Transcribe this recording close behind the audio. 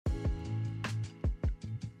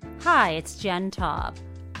Hi, it's Jen Taub.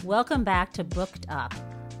 Welcome back to Booked Up,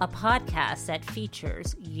 a podcast that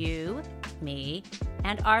features you, me,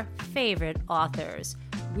 and our favorite authors.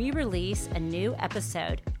 We release a new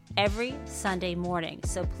episode every Sunday morning,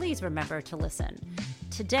 so please remember to listen.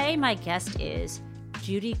 Today, my guest is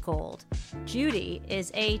Judy Gold. Judy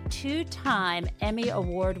is a two-time Emmy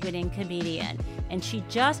Award-winning comedian, and she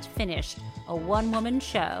just finished a one-woman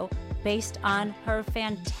show based on her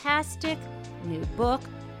fantastic new book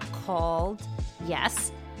called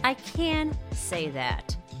Yes, I Can Say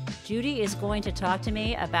That. Judy is going to talk to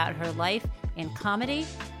me about her life in comedy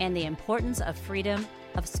and the importance of freedom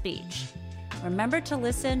of speech. Remember to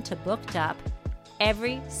listen to Booked Up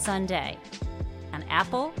every Sunday on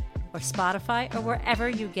Apple or Spotify or wherever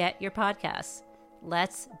you get your podcasts.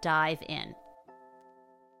 Let's dive in.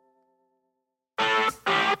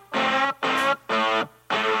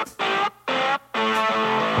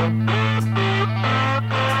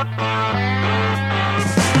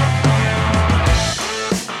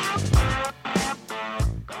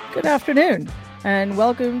 Good afternoon, and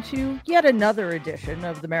welcome to yet another edition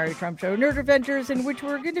of the Mary Trump Show, Nerd Adventures, in which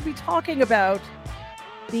we're going to be talking about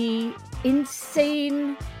the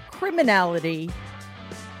insane criminality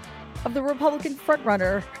of the Republican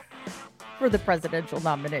frontrunner for the presidential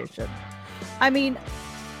nomination. I mean,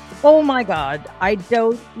 oh my God, I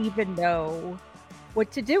don't even know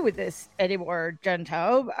what to do with this anymore, Jen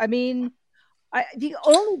Taub. I mean, the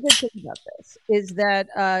only good thing about this is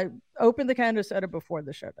that open the can of soda before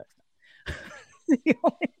the show next time. The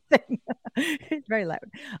only thing, it's very loud.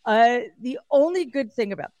 The only good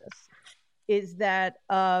thing about this is that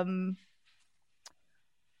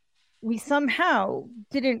we somehow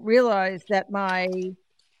didn't realize that my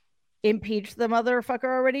impeach the motherfucker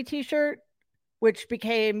already t-shirt, which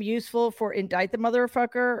became useful for indict the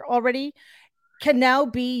motherfucker already, can now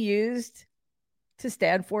be used to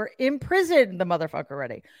stand for imprison the motherfucker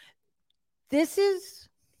already. This is,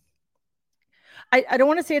 I don't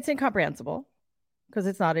want to say it's incomprehensible, because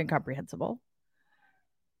it's not incomprehensible,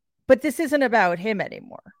 but this isn't about him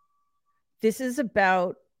anymore. This is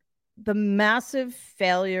about the massive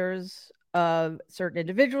failures of certain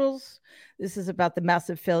individuals. This is about the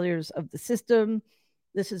massive failures of the system.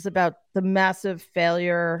 This is about the massive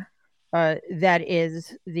failure that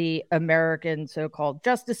is the American so-called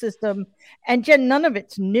justice system. And Jen, none of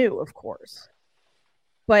it's new, of course.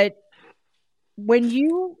 But when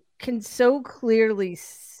you can so clearly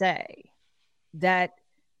say that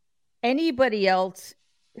anybody else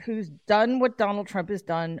who's done what Donald Trump has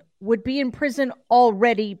done would be in prison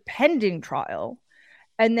already pending trial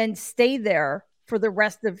and then stay there for the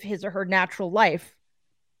rest of his or her natural life,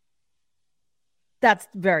 that's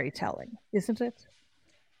very telling, isn't it?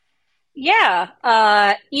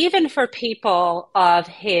 Yeah, even for people of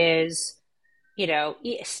his,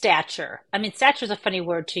 stature. I mean, stature is a funny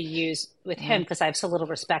word to use with him because I have so little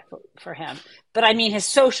respect for him. But I mean, his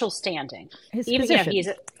social standing, his even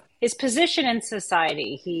position. His position in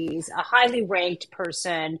society. He's a highly ranked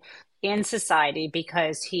person in society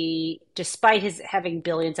because he, despite his having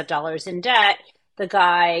billions of dollars in debt, the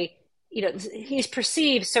guy, he's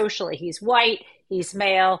perceived socially. He's white, he's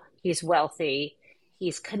male, he's wealthy.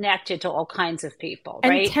 He's connected to all kinds of people,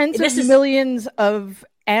 right? And tens of millions of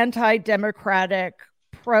anti-democratic,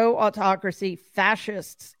 pro-autocracy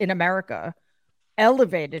fascists in America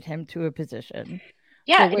elevated him to a position.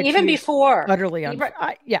 Yeah, even before. Utterly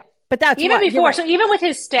yeah, but that's even why, before. right. So even with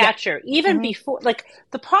his stature, before, like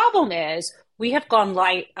the problem is we have gone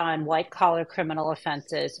light on white-collar criminal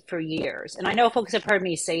offenses for years. And I know folks have heard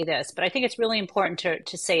me say this, but I think it's really important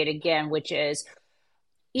to say it again, which is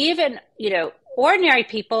even, ordinary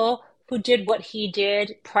people who did what he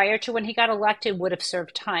did prior to when he got elected would have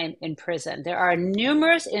served time in prison. There are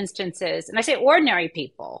numerous instances, and I say ordinary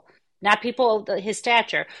people, not people of his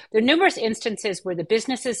stature. There are numerous instances where the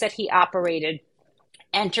businesses that he operated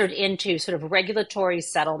entered into sort of regulatory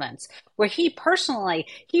settlements where he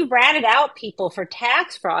ratted out people for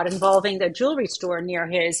tax fraud involving the jewelry store near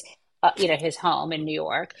his home in New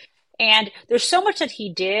York. And there's so much that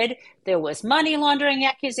he did. There was money laundering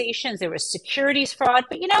accusations. There was securities fraud.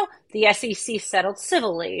 But, the SEC settled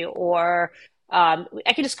civilly, or I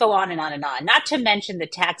can just go on and on and on, not to mention the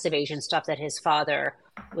tax evasion stuff that his father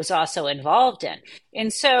was also involved in.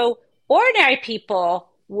 And so ordinary people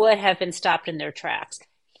would have been stopped in their tracks.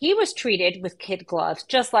 He was treated with kid gloves,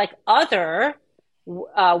 just like other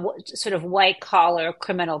sort of white-collar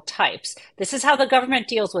criminal types. This is how the government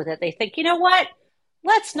deals with it. They think, you know what?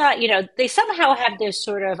 Let's not, they somehow have this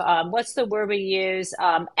sort of, what's the word we use?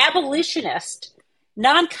 Abolitionist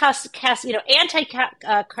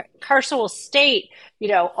anti-carceral state,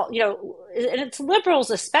 and it's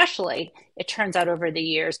liberals especially, it turns out over the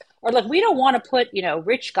years, are like, we don't want to put,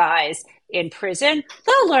 rich guys in prison.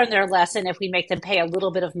 They'll learn their lesson if we make them pay a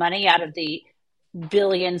little bit of money out of the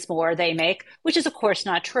billions more they make, which is, of course,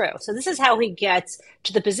 not true. So this is how he gets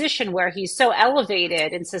to the position where he's so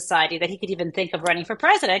elevated in society that he could even think of running for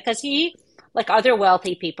president, because he, like other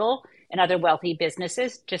wealthy people and other wealthy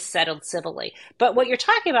businesses, just settled civilly. But what you're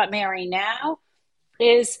talking about, Mary, now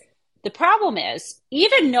is the problem is,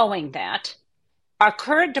 even knowing that, our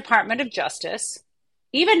current Department of Justice,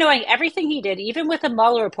 even knowing everything he did, even with the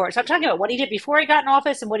Mueller report, so I'm talking about what he did before he got in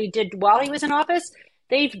office and what he did while he was in office,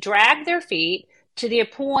 they've dragged their feet to the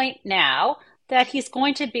point now that he's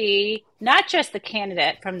going to be not just the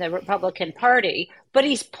candidate from the Republican Party, but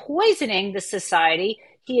he's poisoning the society.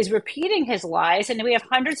 He is repeating his lies, and we have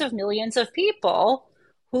hundreds of millions of people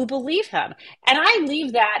who believe him. And I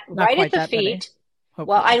leave that Not right quite at the that many, feet.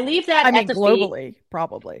 hopefully. Well, I leave that I mean, at the globally, feet.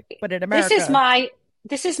 probably, but in America,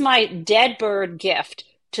 This is my dead bird gift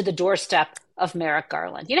to the doorstep of Merrick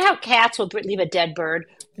Garland. You know how cats will leave a dead bird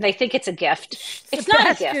and they think it's a gift? It's not a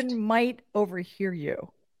gift. Sebastian might overhear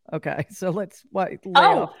you. Okay, so let's lay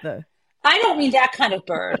Oh, off the. I don't mean that kind of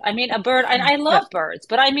bird. I mean a bird, and I love birds,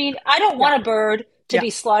 but I mean, I don't want a bird to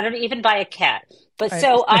be slaughtered even by a cat. But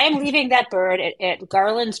so I am leaving that bird at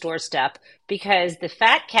Garland's doorstep, because the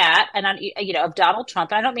fat cat, and of Donald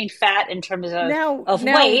Trump, and I don't mean fat in terms of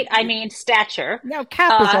weight, I mean stature. Now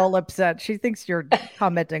Cap is all upset. She thinks you're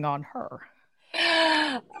commenting on her.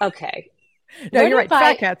 Okay. No, you're right.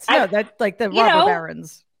 Fat cats. No, that's like the robber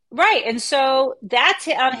barons. Right. And so that's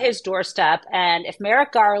on his doorstep. And if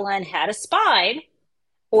Merrick Garland had a spine,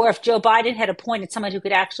 or if Joe Biden had appointed someone who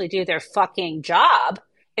could actually do their fucking job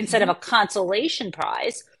instead of a consolation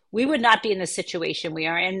prize, we would not be in the situation we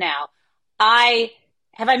are in now.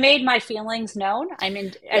 Have I made my feelings known? I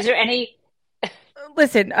mean, is there any?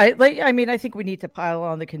 Listen, I think we need to pile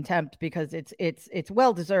on the contempt, because it's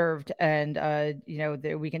well deserved, and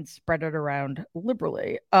we can spread it around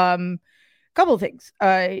liberally. Couple of things.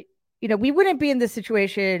 We wouldn't be in this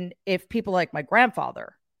situation if people like my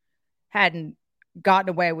grandfather hadn't gotten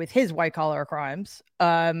away with his white collar crimes,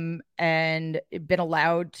 and been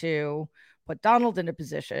allowed to put Donald in a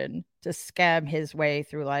position to scam his way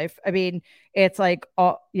through life. I mean, it's like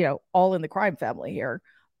all in the crime family here.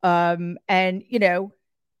 They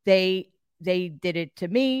did it to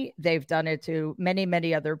me. They've done it to many,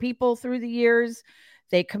 many other people through the years.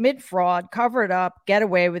 They commit fraud, cover it up, get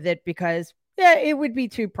away with it, because it would be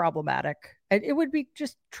too problematic. It would be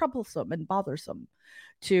just troublesome and bothersome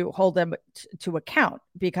to hold them to account,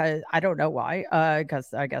 because I don't know why,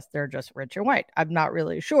 because I guess they're just rich and white. I'm not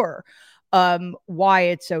really sure why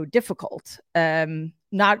it's so difficult.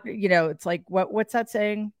 It's like, what's that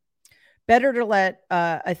saying? Better to let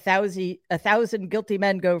a thousand guilty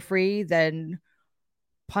men go free than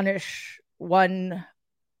punish one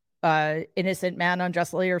innocent man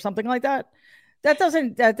unjustly, or something like that. That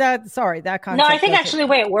doesn't, sorry, that concept. No, I think actually the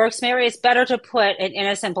way it works, Mary, it's better to put an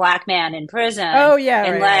innocent black man in prison. Oh, yeah.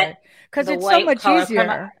 And let because it's so much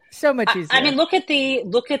easier. So much easier. I mean, look at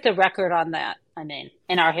the record on that. I mean,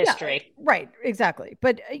 in our history. Yeah, right. Exactly.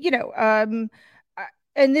 But, and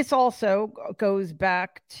this also goes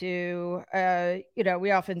back to,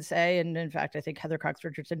 we often say, and in fact, I think Heather Cox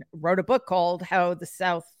Richardson wrote a book called How the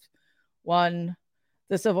South Won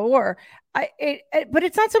the Civil War. But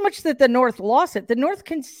it's not so much that the North lost it. The North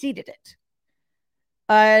conceded it.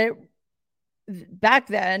 Back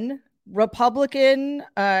then, Republican,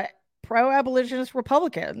 pro-abolitionist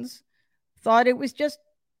Republicans thought it was just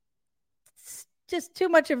too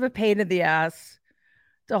much of a pain in the ass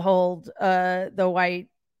to hold the white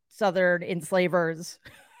Southern enslavers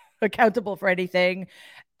accountable for anything.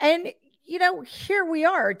 And, here we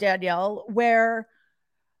are, Danielle, where,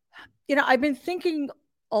 I've been thinking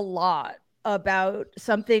a lot about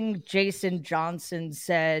something Jason Johnson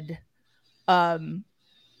said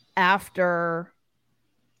after,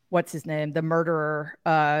 what's his name, the murderer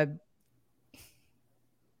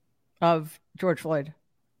of George Floyd.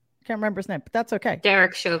 Can't remember his name, but that's okay.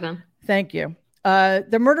 Derek Chauvin. Thank you.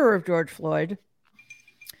 The murderer of George Floyd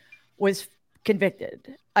was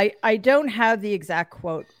convicted. I don't have the exact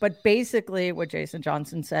quote, but basically what Jason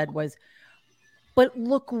Johnson said was, but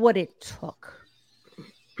look what it took.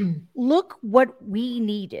 Look what we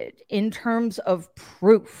needed in terms of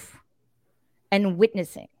proof and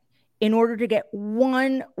witnessing in order to get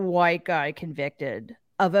one white guy convicted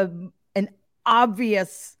of an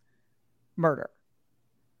obvious murder.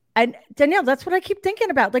 And Danielle, that's what I keep thinking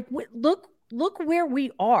about. Like, look where we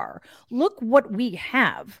are. Look what we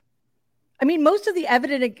have. I mean, most of the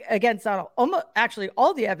evidence against Donald, almost actually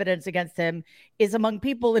all the evidence against him is among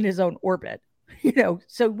people in his own orbit.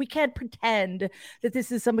 So we can't pretend that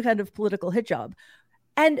this is some kind of political hit job.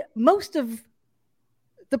 And most of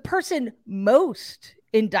the person most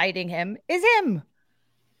indicting him is him.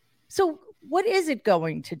 So what is it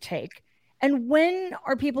going to take? And when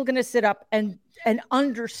are people going to sit up and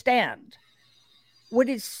understand what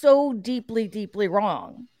is so deeply, deeply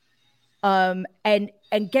wrong? And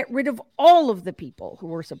get rid of all of the people who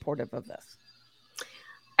were supportive of this.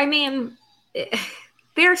 I mean,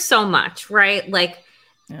 there's so much, right? Like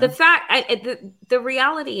the fact, the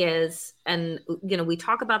reality is, and we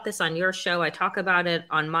talk about this on your show, I talk about it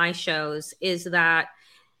on my shows, is that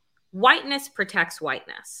whiteness protects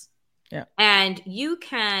whiteness. Yeah. And you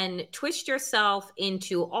can twist yourself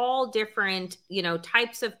into all different,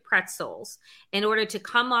 types of pretzels in order to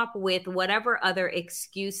come up with whatever other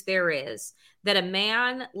excuse there is that a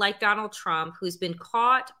man like Donald Trump, who's been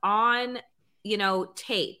caught on,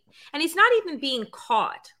 tape, and he's not even being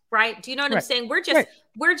caught, right? Do you know what I'm saying?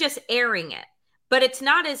 We're just airing it. But it's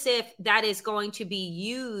not as if that is going to be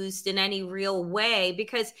used in any real way,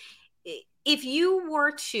 because if you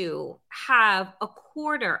were to have a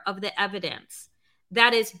quarter of the evidence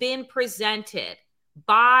that has been presented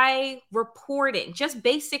by reporting, just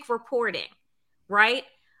basic reporting, right?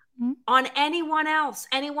 Mm-hmm. On anyone else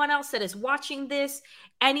that is watching this,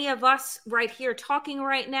 any of us right here talking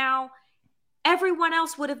right now, everyone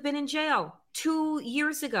else would have been in jail 2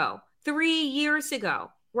 years ago, 3 years ago,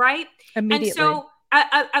 right? Immediately. And so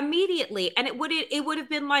immediately. And it would have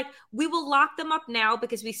been like, we will lock them up now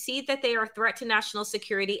because we see that they are a threat to national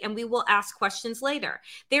security, and we will ask questions later.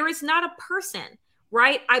 There is not a person,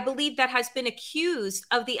 right, I believe, that has been accused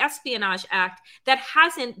of the Espionage Act that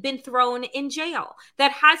hasn't been thrown in jail,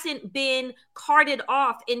 that hasn't been carted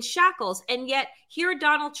off in shackles. And yet here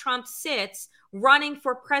Donald Trump sits running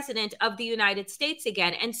for president of the United States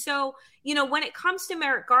again. And so, when it comes to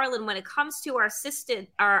Merrick Garland, when it comes to our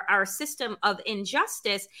system of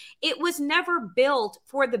injustice, it was never built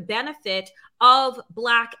for the benefit of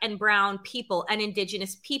Black and brown people and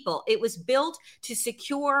indigenous people. It was built to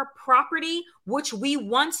secure property, which we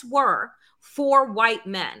once were, for white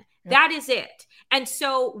men. That is it. And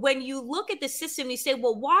so when you look at the system, you say,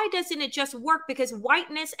 well, why doesn't it just work? Because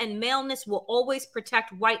whiteness and maleness will always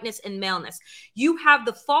protect whiteness and maleness. You have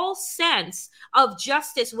the false sense of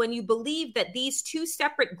justice when you believe that these two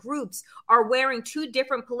separate groups are wearing two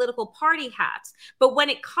different political party hats. But when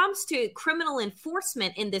it comes to criminal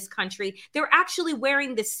enforcement in this country, they're actually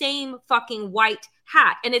wearing the same fucking white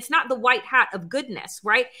hat. And it's not the white hat of goodness,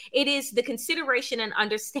 right? It is the consideration and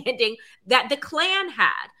understanding that the Klan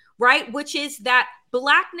had, right? Which is that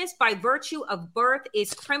Blackness by virtue of birth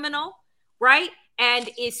is criminal, right? And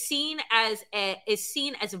is seen as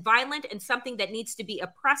violent and something that needs to be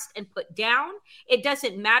oppressed and put down. It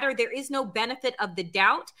doesn't matter. There is no benefit of the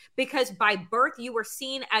doubt, because by birth you are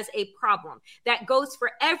seen as a problem. That goes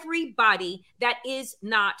for everybody that is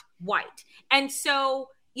not white. And so,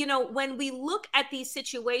 when we look at these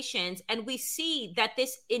situations and we see that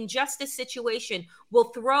this injustice situation will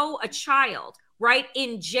throw a child, right,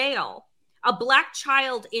 in jail, a Black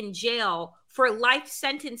child in jail for life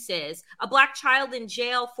sentences, a Black child in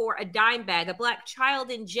jail for a dime bag, a Black child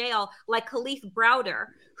in jail like Khalif Browder,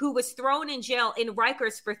 who was thrown in jail in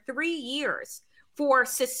Rikers for 3 years for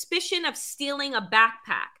suspicion of stealing a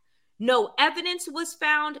backpack. No evidence was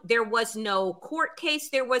found. There was no court case.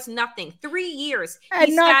 There was nothing. 3 years.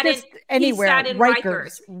 And not just anywhere. He sat in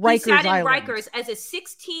Rikers. He sat in Rikers as a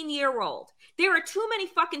 16-year-old. There are too many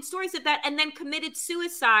fucking stories of that, and then committed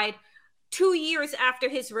suicide 2 years after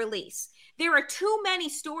his release. There are too many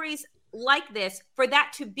stories like this for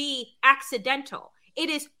that to be accidental. It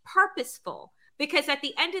is purposeful, because at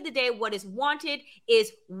the end of the day, what is wanted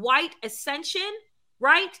is white ascension,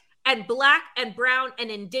 right? And Black and brown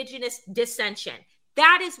and indigenous dissension.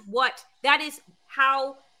 That is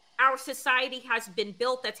how our society has been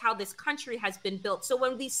built. That's how this country has been built. So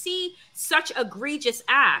when we see such egregious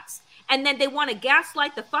acts, and then they want to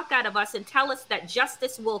gaslight the fuck out of us and tell us that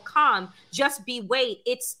justice will come, just wait,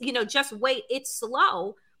 it's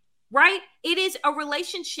slow, right? It is a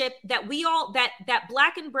relationship that that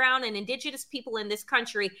Black and brown and indigenous people in this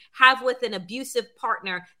country have with an abusive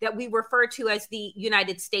partner that we refer to as the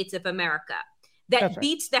United States of America, that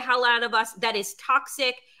beats the hell out of us, that is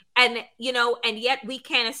toxic, and yet we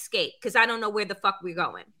can't escape, because I don't know where the fuck we're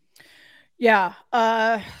going. Yeah.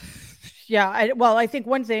 I think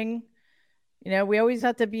one thing, we always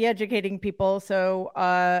have to be educating people. So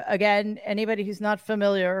again, anybody who's not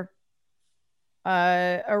familiar,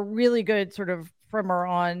 a really good sort of primer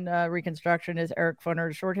on Reconstruction is Eric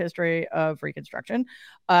Foner's Short History of Reconstruction.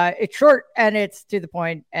 It's short and it's to the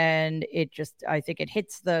point, and it just, I think it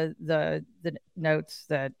hits the notes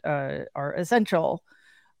that are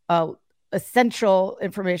essential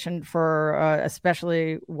information for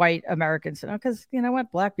especially white Americans, because you know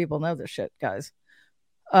what, Black people know this shit, guys.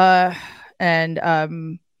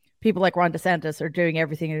 And people like Ron DeSantis are doing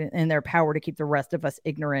everything in their power to keep the rest of us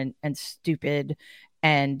ignorant and stupid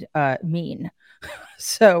and mean.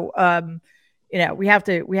 So we have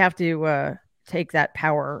to take that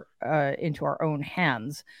power into our own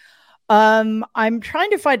hands. I'm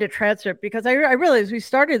trying to find a transcript because I realized we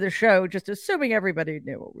started the show just assuming everybody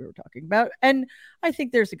knew what we were talking about, and I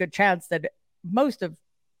think there's a good chance that most of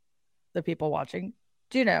the people watching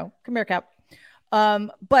do know. Come here, Cap.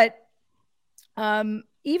 But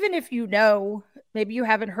even if you know, maybe you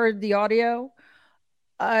haven't heard the audio,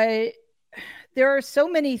 there are so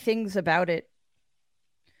many things about it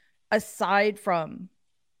aside from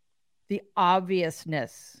the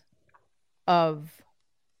obviousness of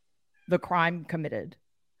the crime committed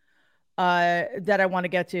that I want to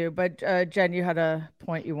get to. But Jen, you had a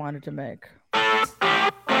point you wanted to make.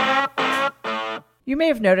 You may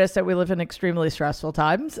have noticed that we live in extremely stressful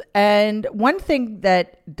times. And one thing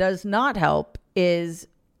that does not help is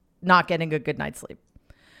not getting a good night's sleep.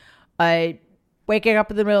 Waking up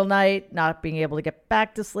in the middle of the night, not being able to get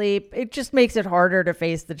back to sleep, it just makes it harder to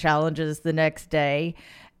face the challenges the next day.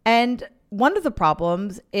 And one of the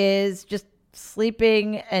problems is just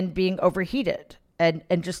sleeping and being overheated and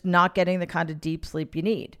just not getting the kind of deep sleep you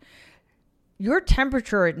need. Your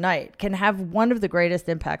temperature at night can have one of the greatest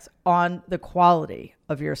impacts on the quality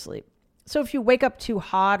of your sleep. So if you wake up too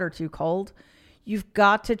hot or too cold, you've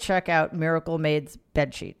got to check out Miracle Made's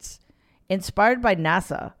bed sheets. Inspired by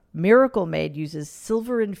NASA, Miracle Made uses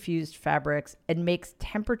silver-infused fabrics and makes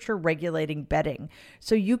temperature-regulating bedding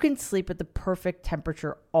so you can sleep at the perfect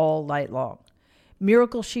temperature all night long.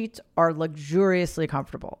 Miracle sheets are luxuriously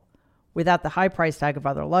comfortable without the high price tag of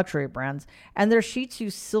other luxury brands, and their sheets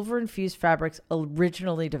use silver-infused fabrics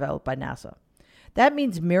originally developed by NASA. That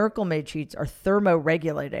means Miracle Made sheets are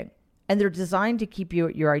thermoregulating, and they're designed to keep you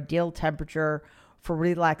at your ideal temperature for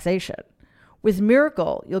relaxation. With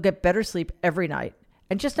Miracle, you'll get better sleep every night.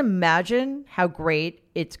 And just imagine how great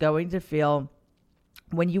it's going to feel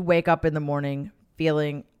when you wake up in the morning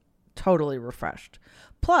feeling totally refreshed.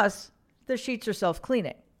 Plus, the sheets are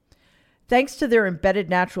self-cleaning. Thanks to their embedded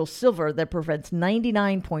natural silver that prevents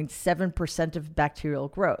 99.7% of bacterial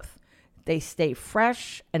growth, they stay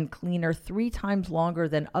fresh and cleaner 3 times longer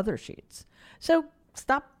than other sheets. So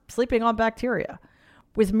stop sleeping on bacteria.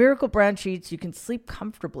 With Miracle brand sheets, you can sleep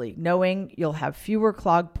comfortably, knowing you'll have fewer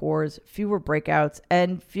clogged pores, fewer breakouts,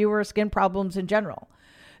 and fewer skin problems in general.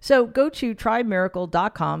 So go to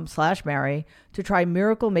trymiracle.com/Mary to try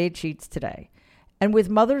Miracle Made sheets today. And with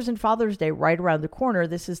Mother's and Father's Day right around the corner,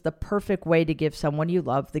 this is the perfect way to give someone you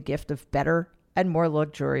love the gift of better and more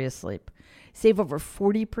luxurious sleep. Save over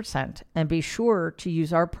 40% and be sure to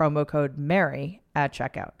use our promo code MARY at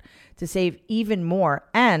checkout to save even more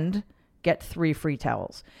and get 3 free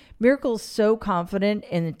towels. Miracle is so confident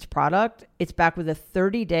in its product, it's backed with a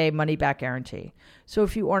 30-day money-back guarantee. So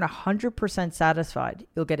if you aren't 100% satisfied,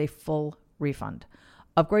 you'll get a full refund.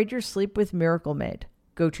 Upgrade your sleep with Miracle Made.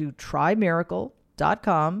 Go to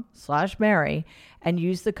trymiracle.com/Mary and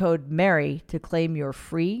use the code MARY to claim your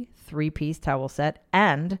free 3-piece towel set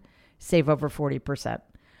and save over 40%.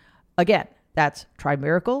 Again, that's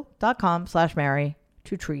trymiracle.com/Mary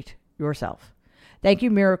to treat yourself. Thank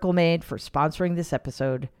you, Miracle Made, for sponsoring this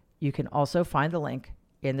episode. You can also find the link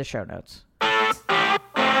in the show notes.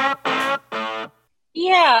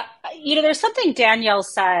 Yeah, there's something Danielle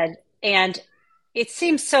said, and it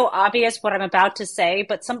seems so obvious what I'm about to say,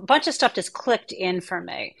 but bunch of stuff just clicked in for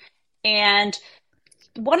me. And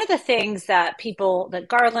one of the things that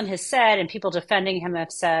Garland has said and people defending him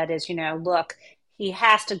have said is, look, he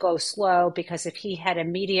has to go slow because if he had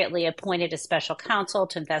immediately appointed a special counsel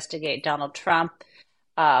to investigate Donald Trump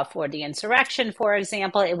for the insurrection, for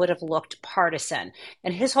example, it would have looked partisan.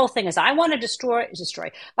 And his whole thing is, I want to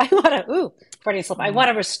I want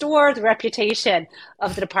to restore the reputation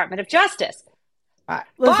of the Department of Justice.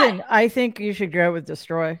 Listen, I think you should go with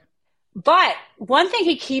destroy. But one thing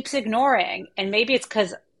he keeps ignoring, and maybe it's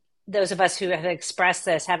because those of us who have expressed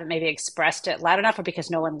this haven't maybe expressed it loud enough or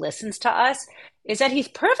because no one listens to us, is that he's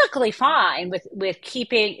perfectly fine with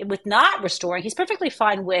not restoring. He's perfectly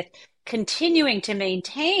fine with continuing to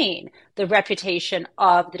maintain the reputation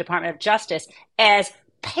of the Department of Justice as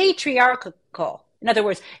patriarchal. In other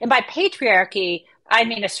words, and by patriarchy,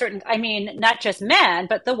 not just men,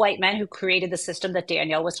 but the white men who created the system that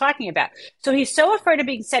Danielle was talking about. So he's so afraid of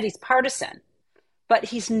being said he's partisan, but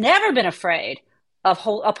he's never been afraid of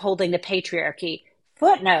upholding the patriarchy.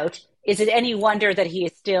 Footnote, is it any wonder that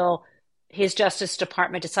his Justice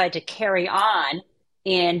Department decided to carry on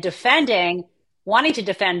in wanting to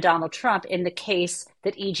defend Donald Trump in the case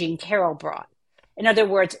that E. Jean Carroll brought? In other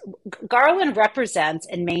words, Garland represents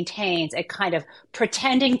and maintains a kind of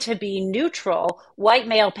pretending to be neutral white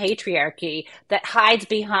male patriarchy that hides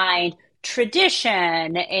behind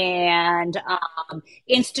tradition and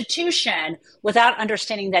institution without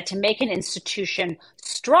understanding that to make an institution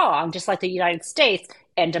strong, just like the United States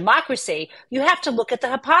and democracy, you have to look at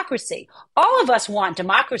the hypocrisy. All of us want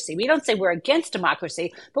democracy. We don't say we're against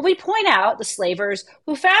democracy, but we point out the slavers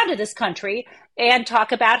who founded this country and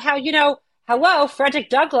talk about how, hello, Frederick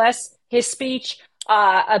Douglass, his speech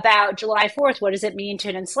about July 4th, what does it mean to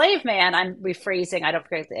an enslaved man? I'm rephrasing, I don't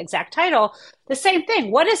forget the exact title. The same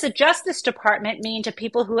thing. What does the Justice Department mean to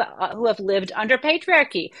people who have lived under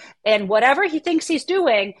patriarchy? And whatever he thinks he's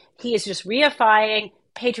doing, he is just reifying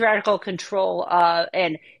patriarchal control.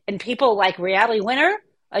 And people like Reality Winner,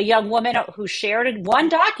 a young woman who shared one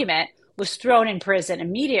document, was thrown in prison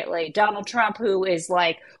immediately. Donald Trump, who is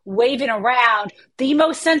like waving around the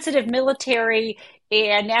most sensitive military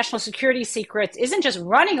and national security secrets, isn't just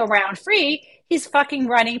running around free. He's fucking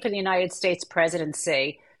running for the United States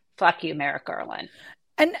presidency. Fuck you, Merrick Garland.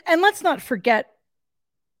 And let's not forget,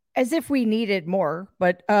 as if we needed more,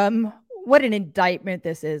 but what an indictment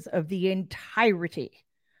this is of the entirety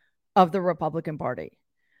of the Republican Party,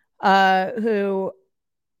 who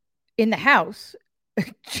in the House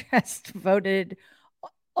just voted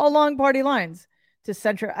along party lines to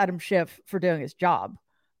censure Adam Schiff for doing his job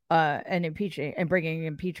and impeaching and bringing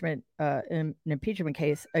an impeachment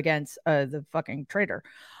case against the fucking traitor.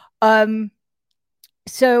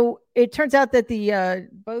 So it turns out that the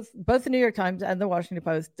both the New York Times and the Washington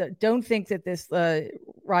Post don't think that this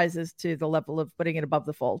rises to the level of putting it above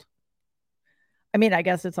the fold. I mean, I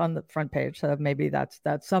guess it's on the front page, so maybe that's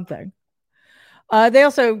something. They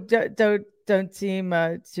also don't seem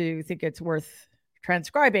to think it's worth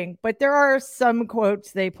transcribing, but there are some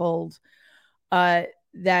quotes they pulled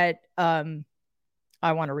that I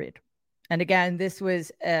want to read. And again, this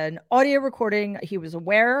was an audio recording. He was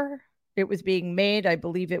aware it was being made. I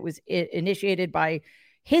believe it was initiated by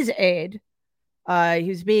his aide. He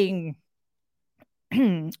was being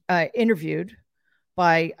interviewed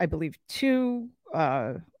by, I believe, two,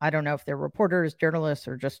 I don't know if they're reporters, journalists,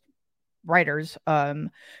 or just writers,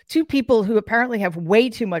 two people who apparently have way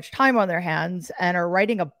too much time on their hands and are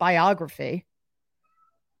writing a biography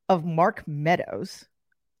of Mark Meadows.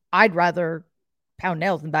 I'd rather pound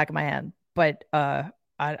nails in the back of my hand, but I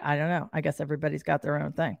don't know. I guess everybody's got their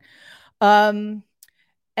own thing. And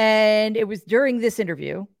it was during this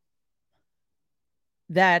interview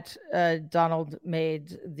that Donald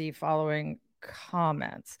made the following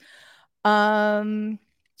comments.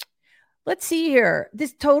 Let's see here.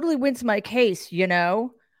 This totally wins my case,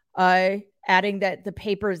 adding that the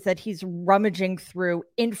papers that he's rummaging through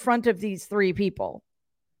in front of these three people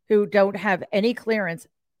who don't have any clearance.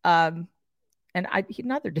 And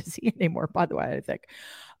neither does he anymore, by the way, I think.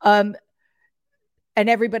 And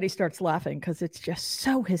everybody starts laughing because it's just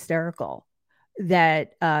so hysterical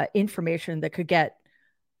that information that could get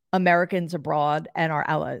Americans abroad and our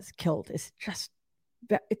allies killed is just,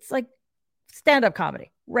 it's like stand-up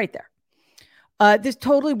comedy right there. This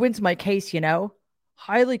totally wins my case,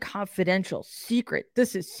 highly confidential, secret.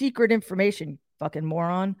 This is secret information, fucking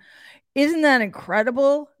moron. Isn't that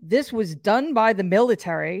incredible? This was done by the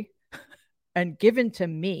military and given to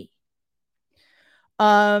me.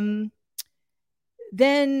 Then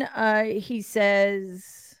he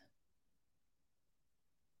says,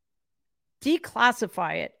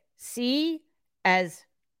 declassify it. See, as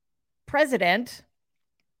president,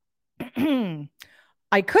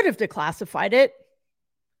 I could have declassified it,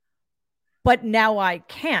 but now I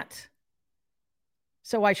can't.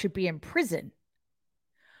 So I should be in prison.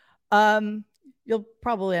 You'll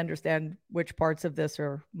probably understand which parts of this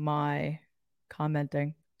are my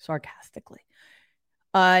commenting sarcastically.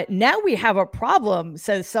 Now we have a problem,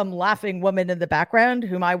 says some laughing woman in the background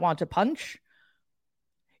whom I want to punch.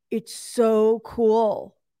 It's so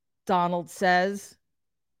cool, Donald says,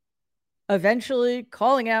 eventually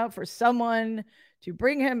calling out for someone to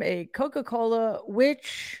bring him a Coca-Cola,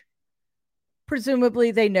 which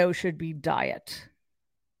presumably they know should be diet.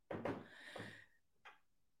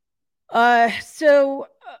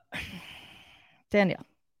 Danielle,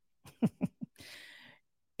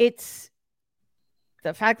 it's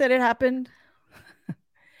the fact that it happened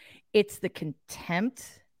It's the contempt.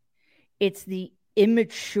 It's the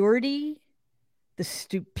immaturity, the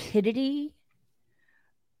stupidity,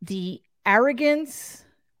 the arrogance,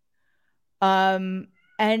 and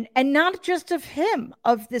not just of him,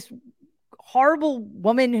 of this horrible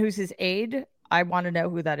woman who's his aide. I want to know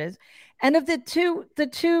who that is, and of the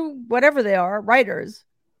two whatever they are writers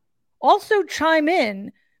also chime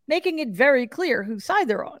in, making it very clear whose side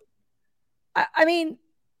they're on. I mean,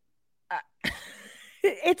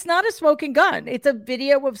 it's not a smoking gun. It's a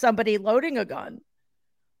video of somebody loading a gun,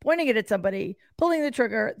 pointing it at somebody, pulling the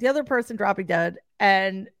trigger, the other person dropping dead,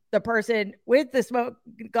 and the person with the smoke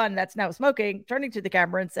gun that's now smoking turning to the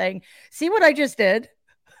camera and saying, "See what I just did?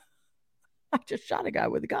 I just shot a guy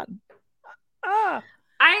with a gun."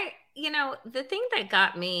 The thing that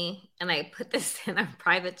got me, and I put this in our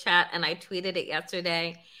private chat and I tweeted it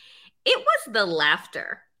yesterday, it was the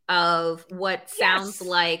laughter of what sounds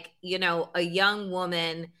like, a young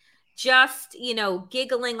woman just,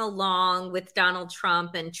 giggling along with Donald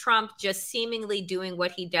Trump, and Trump just seemingly doing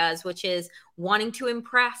what he does, which is wanting to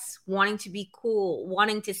impress, wanting to be cool,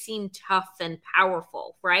 wanting to seem tough and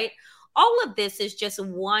powerful, right? All of this is just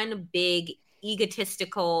one big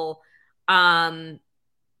egotistical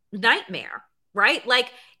nightmare, right?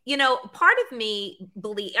 Like, part of me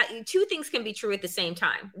believe two things can be true at the same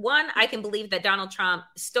time. One, I can believe that Donald Trump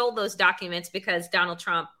stole those documents because Donald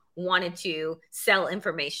Trump wanted to sell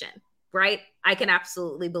information, right? I can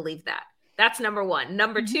absolutely believe that. That's number one.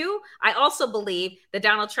 Number two, I also believe that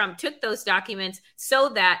Donald Trump took those documents so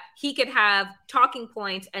that he could have talking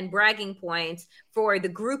points and bragging points for the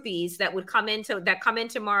groupies that would come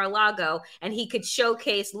into Mar-a-Lago, and he could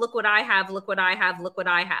showcase, look what I have, look what I have, look what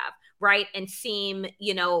I have, right? And seem,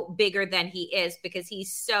 bigger than he is, because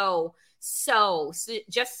he's so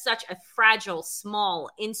just such a fragile, small,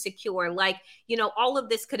 insecure, all of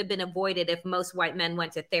this could have been avoided if most white men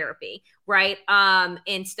went to therapy, right?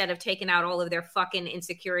 Instead of taking out all of their fucking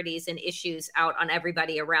insecurities and issues out on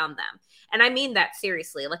everybody around them. And I mean that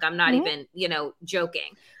seriously. Like, I'm not even,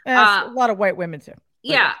 joking. A lot of white women too.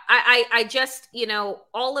 Yeah. I just,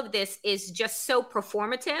 all of this is just so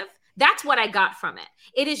performative. That's what I got from it.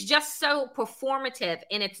 It is just so performative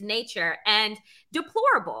in its nature and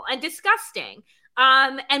deplorable and disgusting.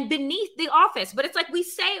 And beneath the office. But it's like we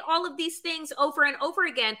say all of these things over and over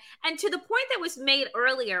again. And to the point that was made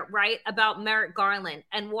earlier, right, about Merrick Garland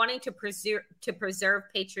and wanting to preserve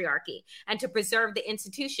patriarchy and to preserve the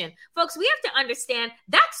institution. Folks, we have to understand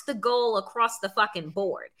that's the goal across the fucking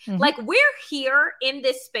board. Like, we're here in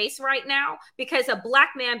this space right now because a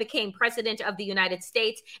black man became president of the United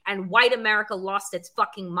States and white America lost its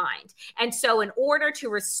fucking mind. And so in order to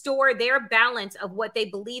restore their balance of what they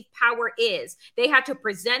believe power is, they had to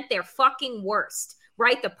present their fucking worst,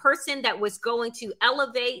 right? The person that was going to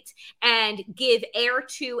elevate and give air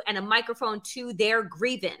to and a microphone to their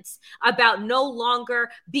grievance about no longer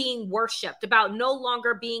being worshipped, about no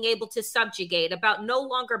longer being able to subjugate, about no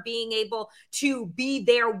longer being able to be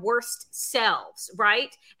their worst selves,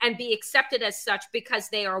 right? And be accepted as such because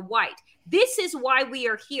they are white. This is why we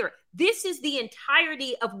are here. This is the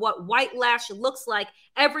entirety of what white lash looks like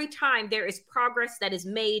every time there is progress that is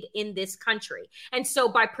made in this country. And so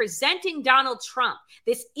by presenting Donald Trump,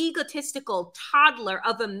 this egotistical toddler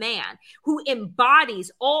of a man who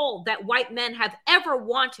embodies all that white men have ever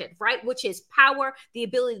wanted, right? Which is power, the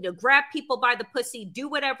ability to grab people by the pussy, do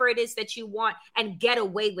whatever it is that you want and get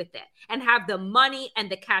away with it and have the money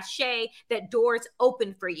and the cachet that doors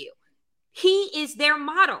open for you. He is their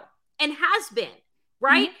model and has been,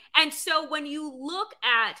 right? And so when you look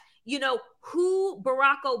at, who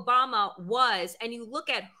Barack Obama was, and you look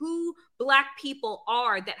at who Black people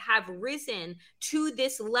are that have risen to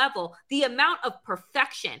this level, the amount of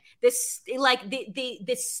perfection, this, like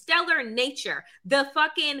the stellar nature, the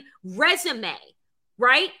fucking resume,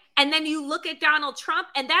 right? And then you look at Donald Trump,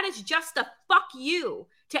 and that is just a fuck you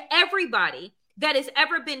to everybody that has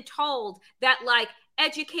ever been told that, like,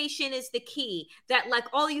 education is the key, that like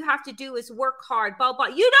all you have to do is work hard, blah, blah.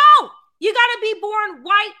 You don't. You got to be born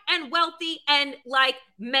white and wealthy and like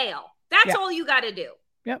male. That's all you got to do.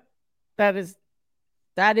 Yep. That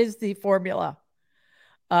is the formula.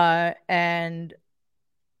 And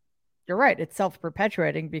you're right. It's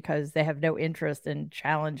self-perpetuating because they have no interest in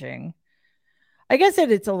challenging. I guess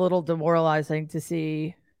it's a little demoralizing to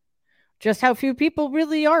see just how few people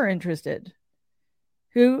really are interested.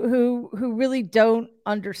 Who really don't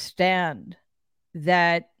understand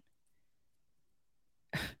that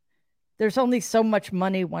there's only so much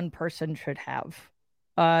money one person should have,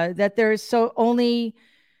 that there's only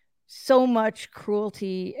so much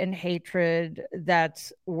cruelty and hatred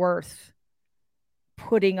that's worth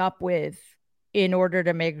putting up with in order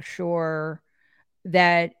to make sure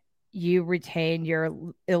that you retain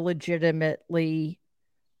your illegitimately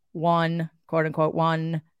won, quote unquote,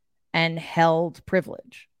 won and held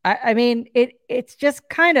privilege. I mean, it's just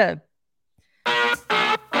kind of.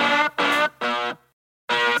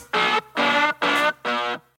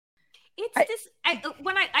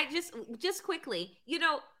 When I just quickly,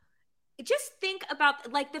 just think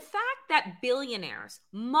about like the fact that billionaires,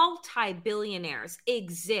 multi-billionaires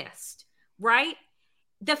exist, right?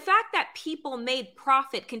 The fact that people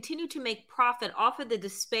continue to make profit off of the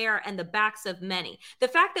despair and the backs of many. The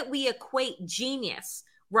fact that we equate genius,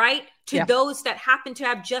 right, to those that happen to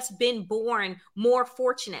have just been born more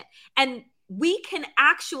fortunate. And we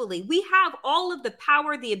have all of the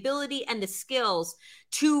power, the ability, and the skills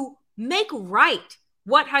to make right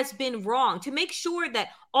what has been wrong, to make sure that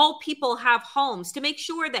all people have homes, to make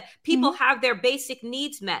sure that people have their basic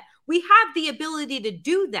needs met. We have the ability to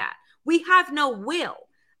do that. We have no will,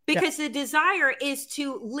 because the desire is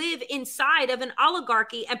to live inside of an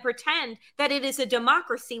oligarchy and pretend that it is a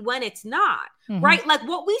democracy when it's not, right? Like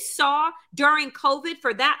what we saw during COVID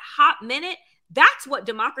for that hot minute, that's what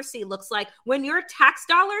democracy looks like, when your tax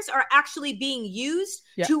dollars are actually being used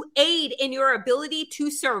to aid in your ability to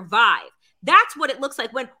survive. That's what it looks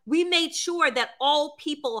like when we made sure that all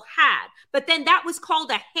people had. But then that was called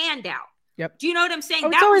a handout. Yep. Do you know what I'm saying?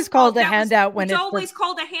 It's always called a handout when it's always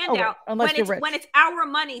called a handout unless you're rich. When it's our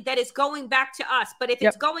money that is going back to us. But if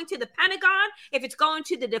it's going to the Pentagon, if it's going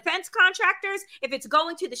to the defense contractors, if it's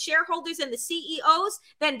going to the shareholders and the CEOs,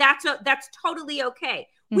 then that's totally okay.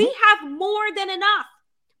 We have more than enough.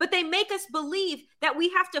 But they make us believe that we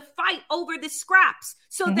have to fight over the scraps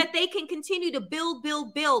so that they can continue to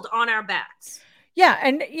build on our backs. Yeah.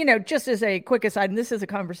 And, just as a quick aside, and this is a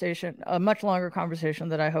much longer conversation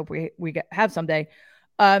that I hope we have someday.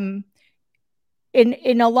 In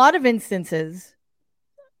a lot of instances,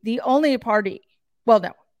 the only party,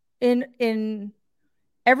 in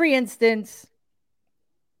every instance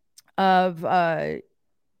of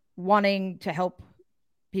wanting to help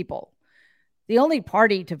people, the only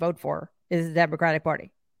party to vote for is the Democratic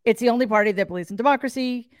Party. It's the only party that believes in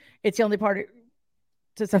democracy. It's the only party,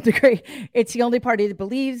 to some degree, it's the only party that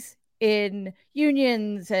believes in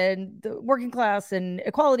unions and the working class and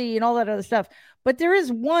equality and all that other stuff. But there is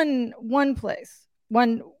one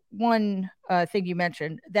thing you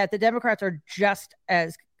mentioned that the Democrats are just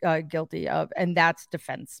as guilty of, and that's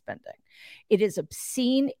defense spending. It is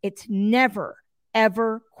obscene. It's never,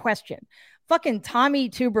 ever questioned. Fucking Tommy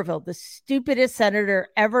Tuberville, the stupidest senator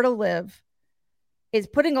ever to live, is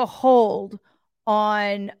putting a hold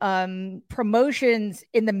on promotions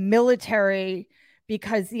in the military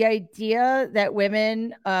because the idea that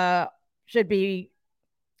women should be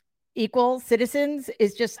equal citizens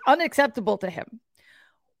is just unacceptable to him.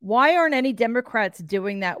 Why aren't any Democrats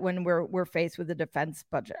doing that when we're faced with a defense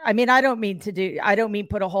budget? I mean, I don't mean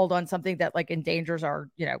put a hold on something that like endangers our,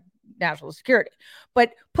 national security,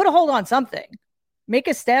 but put a hold on something, make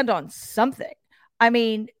a stand on something. I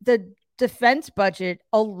mean, the defense budget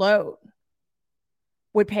alone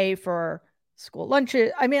would pay for school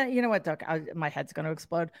lunches. I mean, you know what, Doug, my head's going to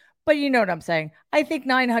explode, but you know what I'm saying. I think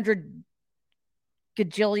 $900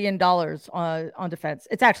 gajillion on defense.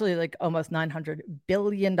 It's actually like almost $900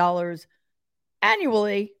 billion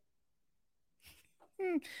annually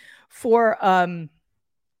for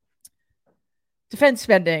defense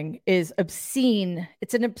spending is obscene.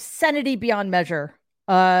 It's an obscenity beyond measure.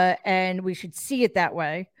 And we should see it that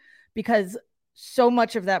way because so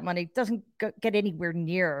much of that money doesn't get anywhere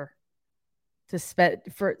near to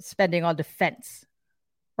spending on defense,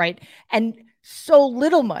 right? And so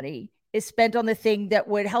little money is spent on the thing that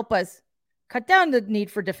would help us cut down the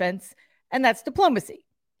need for defense, and that's diplomacy.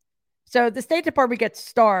 So the State Department gets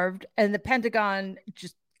starved and the Pentagon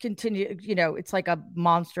just continue, it's like a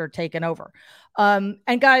monster taken over. And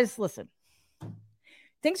guys, listen,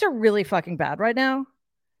 things are really fucking bad right now.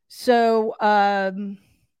 So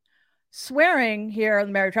swearing here on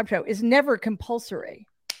the Mary Trump Show is never compulsory.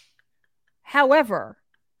 However,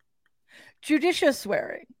 judicious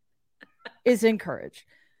swearing is encouraged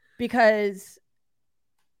because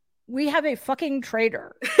we have a fucking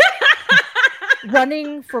traitor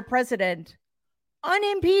running for president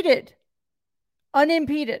unimpeded.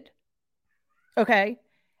 Okay.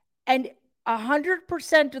 And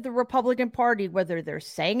 100% of the Republican Party, whether they're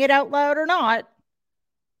saying it out loud or not,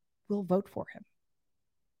 will vote for him.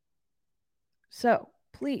 So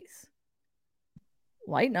please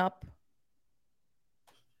lighten up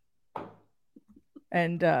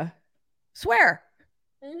and swear.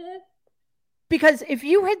 Mm-hmm. Because if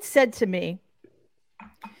you had said to me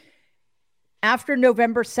after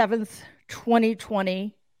November 7th,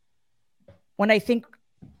 2020, when I think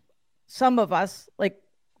some of us like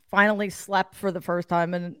finally slept for the first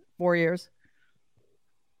time in 4 years,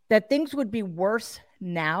 that things would be worse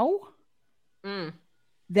now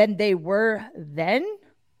than they were then,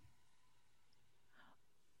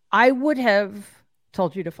 I would have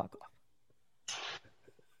told you to fuck off.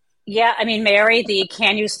 Yeah, I mean, Mary, the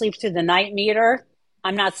can you sleep through the night meter?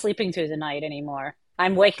 I'm not sleeping through the night anymore.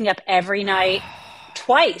 I'm waking up every night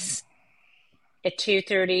twice at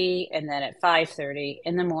 2:30 and then at 5:30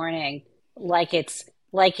 in the morning, like it's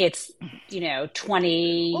 20,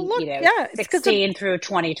 Well, look, yeah, 16 through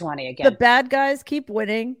 2020 again. The bad guys keep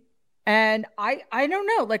winning. And I don't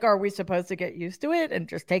know, like, are we supposed to get used to it and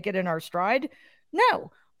just take it in our stride?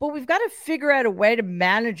 No, but we've got to figure out a way to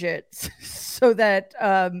manage it so that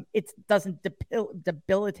it doesn't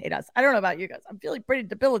debilitate us. I don't know about you guys. I'm feeling pretty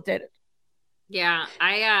debilitated. Yeah,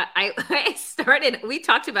 I started, we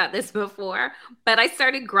talked about this before, but I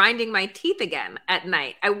started grinding my teeth again at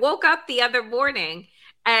night. I woke up the other morning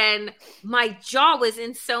and my jaw was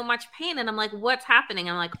in so much pain. And I'm like, what's happening?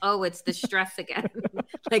 I'm like, oh, it's the stress again.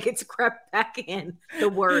 Like it's crept back in, the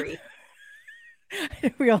worry.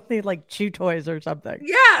 We all need like chew toys or something.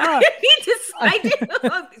 Yeah, I do.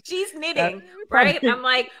 She's knitting, right? I'm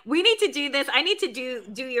like, we need to do this. I need to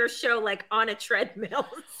do your show like on a treadmill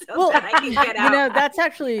so that I can get out. That's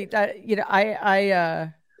actually that.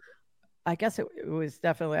 I guess it was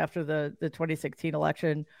definitely after the 2016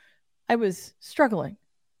 election. I was struggling,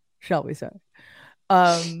 shall we say?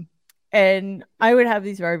 And I would have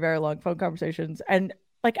these very, very long phone conversations, and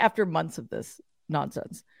like after months of this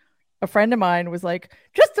nonsense, a friend of mine was like,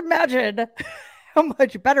 just imagine how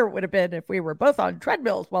much better it would have been if we were both on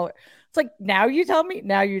treadmills. Well, it's like, now you tell me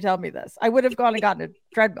this. I would have gone and gotten a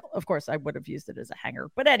treadmill. Of course, I would have used it as a hanger.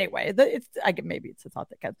 But anyway, maybe it's a thought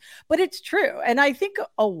that counts. But it's true. And I think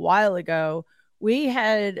a while ago,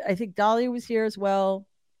 I think Dolly was here as well.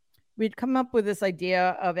 We'd come up with this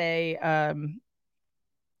idea of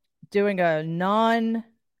doing a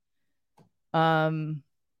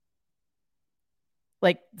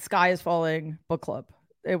like Sky is Falling book club.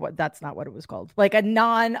 That's not what it was called. Like a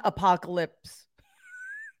non-apocalypse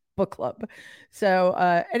book club. So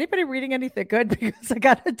anybody reading anything good? Because I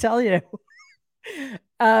gotta tell you,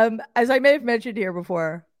 as I may have mentioned here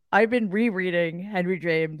before, I've been rereading Henry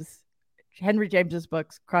James's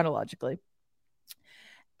books chronologically.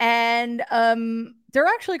 And there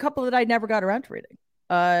are actually a couple that I never got around to reading.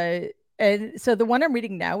 And so the one I'm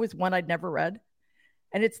reading now is one I'd never read.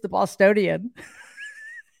 And it's The Bostonian.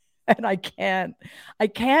 And I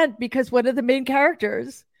can't because one of the main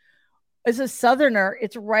characters is a Southerner.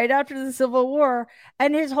 It's right after the Civil War,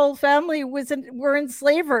 and his whole family were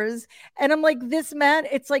enslavers. And I'm like, this man,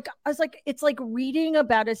 it's like reading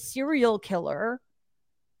about a serial killer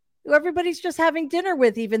who everybody's just having dinner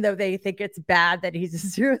with, even though they think it's bad that he's a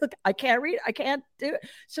serial killer. I can't do it.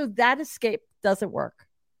 So that escape doesn't work.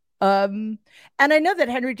 And I know that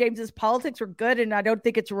Henry James's politics were good, and I don't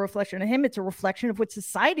think it's a reflection of him. It's a reflection of what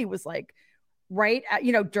society was like, right?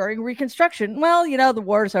 During Reconstruction. Well, the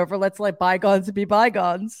war's over. Let's let bygones be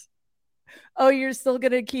bygones. Oh, you're still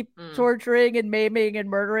going to keep torturing and maiming and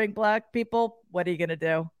murdering Black people? What are you going to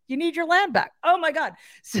do? You need your land back. Oh my God.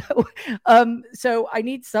 So I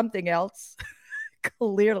need something else,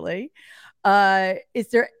 clearly. Is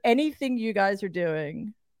there anything you guys are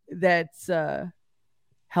doing that's,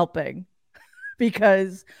 helping?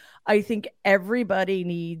 Because I think everybody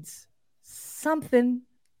needs something.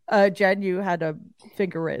 Jen, you had a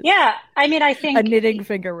finger raised. Yeah, I mean, I think a knitting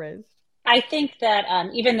finger raised. I think that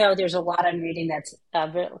even though there's a lot I'm reading that's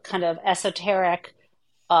kind of esoteric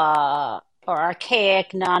or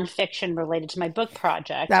archaic nonfiction related to my book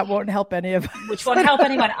project, that won't help any of us. Which won't help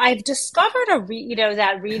anyone. I've discovered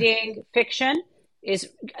that reading fiction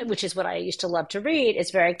which is what I used to love to read,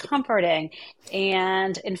 is very comforting.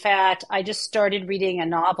 And in fact, I just started reading a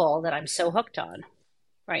novel that I'm so hooked on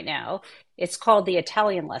right now. It's called The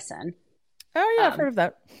Italian Lesson. Oh yeah, I've heard of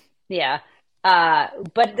that. Yeah.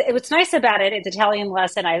 But what's nice about it, it's Italian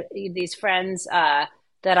Lesson. These friends that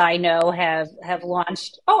I know have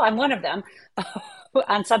launched, I'm one of them,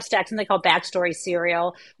 on Substack, something called Backstory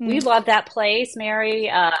Serial. We love that place, Mary.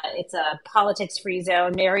 It's a politics-free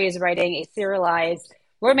zone. Mary is writing a serialized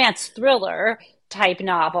romance thriller type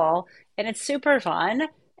novel, and it's super fun.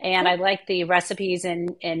 And I like the recipes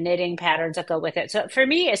and knitting patterns that go with it. So for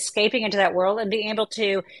me, escaping into that world and being able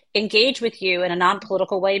to engage with you in a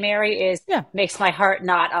non-political way, Mary, makes my heart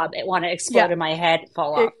not want to explode in my head,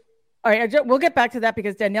 fall off. All right, we'll get back to that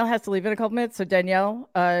because Danielle has to leave in a couple minutes. So Danielle,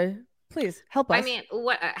 Please help us. I mean,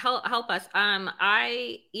 what help us?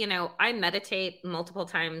 I meditate multiple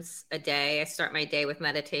times a day. I start my day with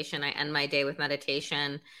meditation. I end my day with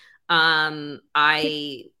meditation. I'll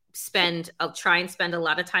try and spend a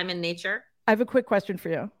lot of time in nature. I have a quick question for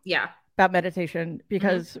you. Yeah. About meditation,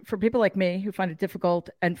 because for people like me who find it difficult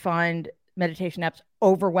and find meditation apps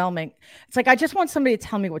overwhelming, it's like, I just want somebody to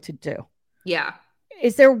tell me what to do. Yeah.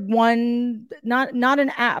 Is there one, not an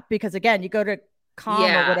app, because again, you go to Calm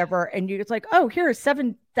or whatever, and it's like, oh, here are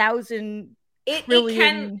 7,000 trillion. It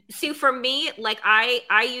can see, for me, like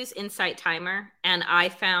I use Insight Timer, and I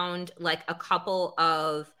found like a couple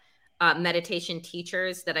of meditation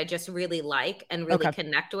teachers that I just really like and really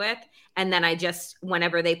connect with. And then I just,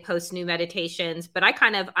 whenever they post new meditations, but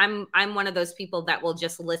I'm one of those people that will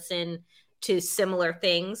just listen to similar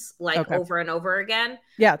things like over and over again.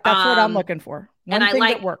 Yeah, that's what I'm looking for. One thing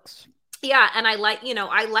that works. Yeah, and I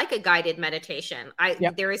like a guided meditation.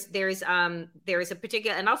 There is a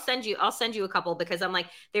particular, and I'll send you a couple, because I'm like,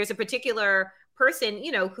 there's a particular person,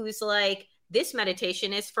 who's like, this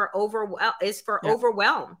meditation is for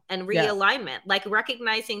overwhelm and realignment, like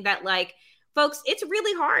recognizing that, like, folks, it's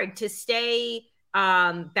really hard to stay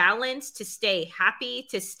balanced, to stay happy,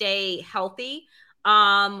 to stay healthy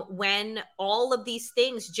when all of these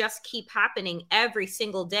things just keep happening every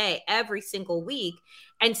single day, every single week.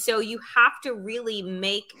 And so you have to really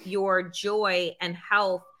make your joy and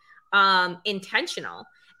health intentional.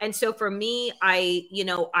 And so for me,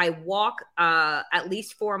 I walk at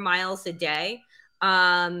least 4 miles a day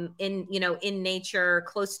in nature,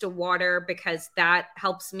 close to water, because that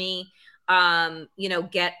helps me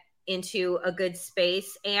get into a good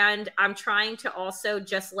space. And I'm trying to also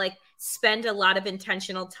just like spend a lot of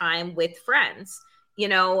intentional time with friends,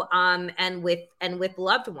 and with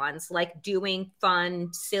loved ones, like doing fun,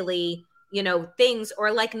 silly, things,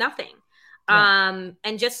 or like nothing.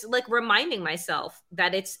 And just like reminding myself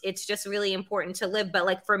that it's just really important to live. But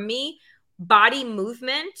like for me, body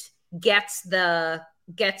movement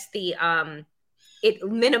it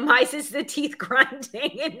minimizes the teeth grinding.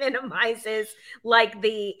 It minimizes like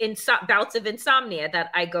the bouts of insomnia that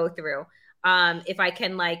I go through. If I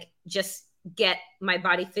can like just get my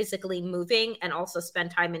body physically moving and also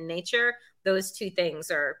spend time in nature, those two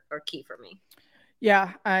things are key for me.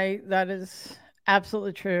 Yeah, that is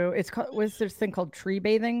absolutely true. What's this thing called tree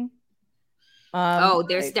bathing?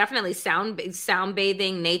 There's definitely sound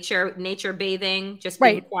bathing, nature bathing, just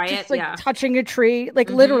being quiet. Just like touching a tree, like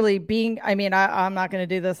literally being, I mean, I'm not going to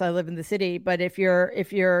do this. I live in the city, but if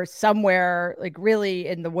you're somewhere like really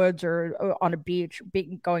in the woods or on a beach,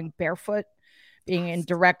 going barefoot, being in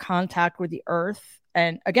direct contact with the earth.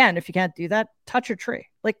 And again, if you can't do that, touch a tree,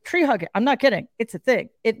 like tree hugging. I'm not kidding. It's a thing.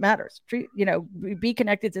 It matters. Tree, be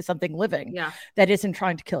connected to something living that isn't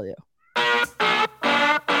trying to kill you.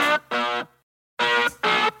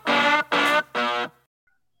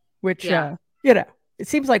 Which, it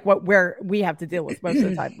seems like where we have to deal with most of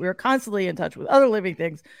the time. We're constantly in touch with other living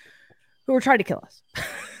things who are trying to kill us.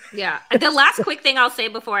 Yeah. The last quick thing I'll say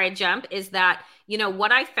before I jump is that,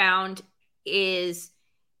 what I found is,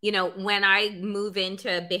 when I move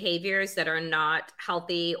into behaviors that are not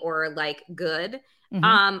healthy or like good,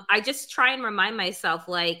 I just try and remind myself,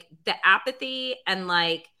 like, the apathy and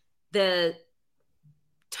like the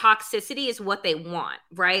toxicity is what they want,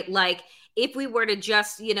 right? Like, if we were to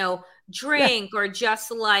just, drink or just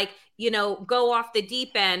like, go off the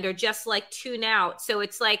deep end or just like tune out. So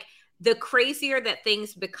it's like the crazier that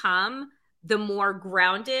things become, the more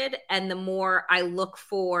grounded and the more I look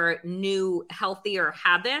for new, healthier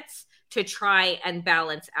habits to try and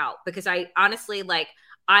balance out. Because I honestly, like,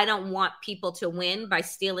 I don't want people to win by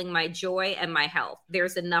stealing my joy and my health.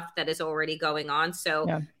 There's enough that is already going on.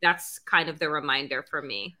 So that's kind of the reminder for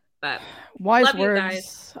me. But wise words. You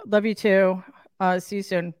guys. Love you too. See you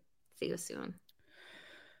soon. See you soon.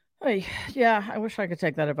 Yeah, I wish I could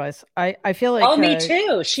take that advice. I feel like me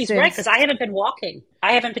too. She's right, because I haven't been walking.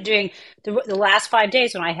 I haven't been doing the last 5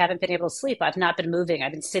 days when I haven't been able to sleep. I've not been moving.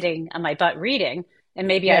 I've been sitting on my butt reading, and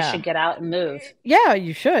maybe I should get out and move. Yeah,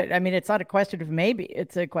 you should. I mean, it's not a question of maybe.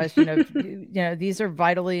 It's a question of these are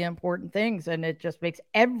vitally important things, and it just makes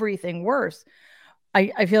everything worse.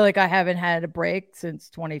 I feel like I haven't had a break since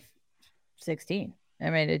 2016. I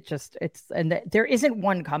mean, and there isn't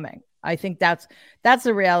one coming. I think that's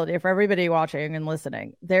the reality for everybody watching and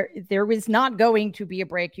listening. There is not going to be a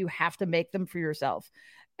break. You have to make them for yourself.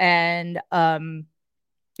 And, and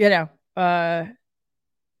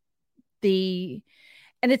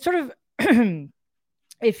it's sort of,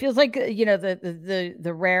 it feels like,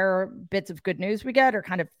 the rare bits of good news we get are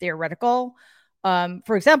kind of theoretical.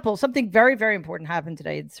 For example, something very, very important happened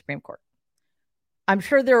today in the Supreme Court. I'm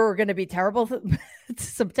sure there are going to be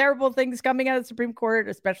some terrible things coming out of the Supreme Court,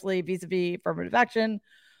 especially vis-a-vis affirmative action.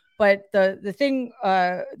 But the thing,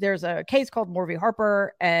 there's a case called Moore v.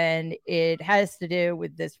 Harper, and it has to do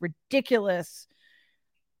with this ridiculous,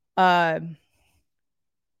 totally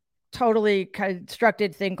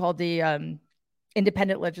constructed thing called the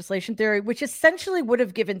independent legislation theory, which essentially would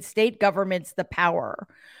have given state governments the power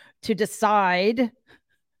to decide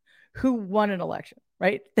who won an election,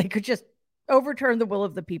 right? They could just overturn the will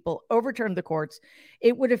of the people, overturn the courts.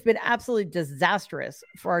 It would have been absolutely disastrous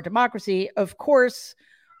for our democracy. Of course,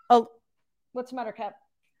 what's the matter, Cap?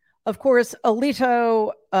 Of course,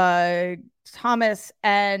 Alito, Thomas,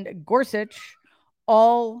 and Gorsuch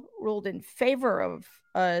all ruled in favor of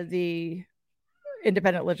the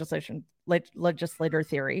independent legislator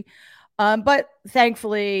theory. But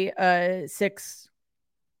thankfully, 6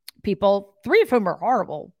 people, 3 of whom are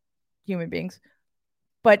horrible human beings,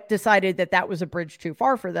 but decided that was a bridge too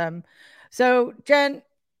far for them. So, Jen,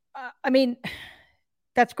 I mean,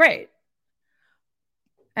 that's great.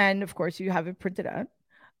 And of course, you have it printed out.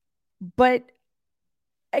 But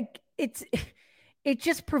it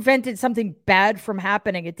just prevented something bad from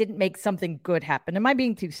happening. It didn't make something good happen. Am I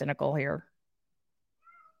being too cynical here?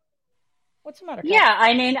 What's the matter, Kat? Yeah,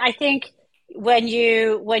 I mean, I think when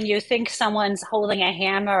you think someone's holding a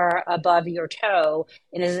hammer above your toe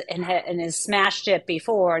and has smashed it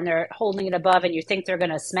before, and they're holding it above, and you think they're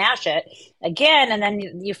going to smash it again, and then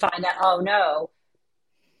you find out, oh no,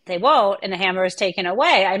 they won't, and the hammer is taken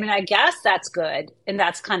away. I mean, I guess that's good, and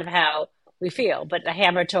that's kind of how we feel. But the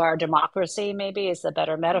hammer to our democracy maybe is the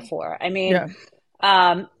better metaphor. I mean,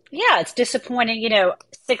 it's disappointing.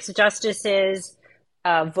 6 justices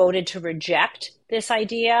voted to reject this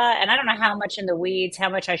idea. And I don't know how much in the weeds, how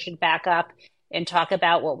much I should back up and talk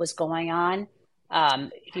about what was going on.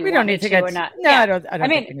 If you we don't need to get or not. No, yeah. I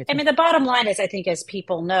mean, the bottom line is, I think, as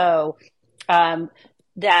people know,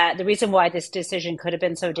 that the reason why this decision could have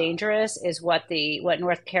been so dangerous is what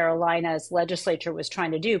North Carolina's legislature was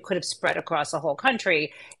trying to do could have spread across the whole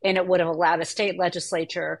country, and it would have allowed a state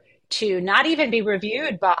legislature to not even be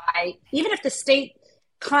reviewed by, even if the state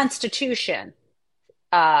constitution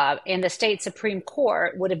and the state Supreme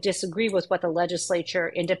Court would have disagreed with what the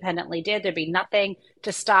legislature independently did, there'd be nothing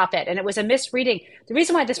to stop it. And it was a misreading. The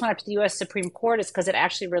reason why this went up to the U.S. Supreme Court is because it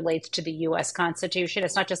actually relates to the U.S. Constitution.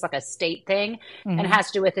 It's not just like a state thing, and it has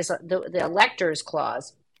to do with the electors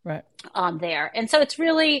clause on there. And so it's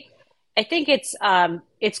really, I think it's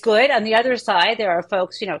good. On the other side, there are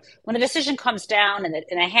folks, when a decision comes down and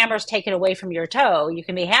a hammer's taken away from your toe, you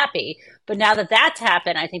can be happy. But now that that's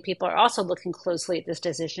happened, I think people are also looking closely at this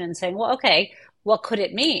decision and saying, well, okay, what could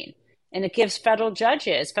it mean? And it gives federal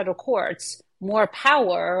judges, federal courts, more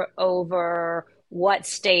power over what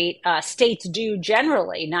states do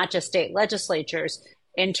generally, not just state legislatures,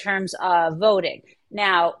 in terms of voting.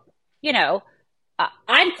 Now,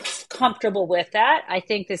 I'm comfortable with that. I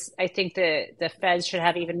think the feds should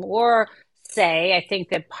have even more say. I think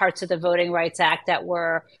that parts of the Voting Rights Act that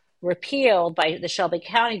were repealed by the Shelby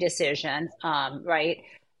County decision,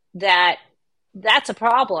 that's a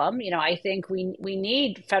problem. I think we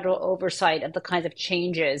need federal oversight of the kinds of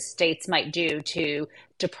changes states might do to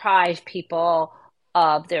deprive people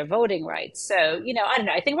of their voting rights. So, I don't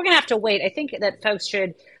know. I think we're going to have to wait. I think that folks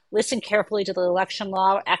should listen carefully to the election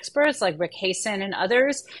law experts like Rick Hasen and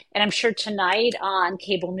others. And I'm sure tonight on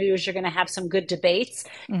cable news, you're going to have some good debates.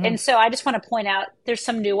 And so I just want to point out there's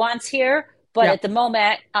some nuance here. But at the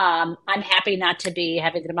moment, I'm happy not to be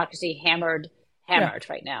having the democracy hammered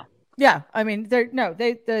right now. Yeah, I mean,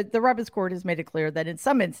 the Roberts Court has made it clear that in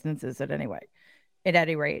some instances, at any rate,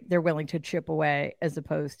 they're willing to chip away as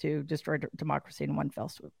opposed to destroy democracy in one fell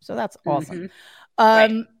swoop. So that's awesome.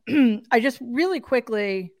 I just really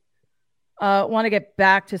quickly want to get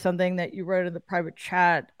back to something that you wrote in the private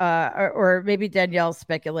chat, or maybe Danielle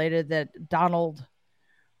speculated that Donald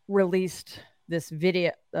released this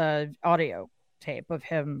video audio tape of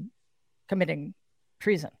him committing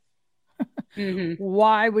treason.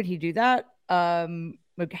 Why would he do that?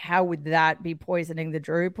 How would that be poisoning the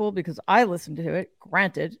jury pool? Because I listened to it,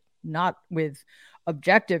 granted, not with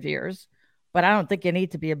objective ears, but I don't think you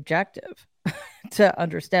need to be objective to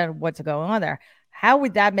understand what's going on there. How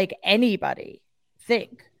would that make anybody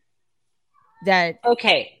think that?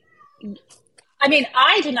 Okay. I mean,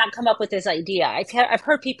 I did not come up with this idea. I've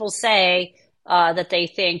heard people say that they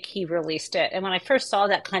think he released it. And when I first saw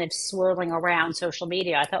that kind of swirling around social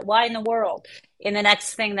media, I thought, why in the world? In the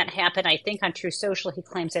next thing that happened, I think on True Social, he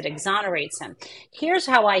claims it exonerates him. Here's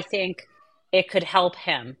how I think it could help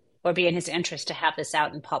him or be in his interest to have this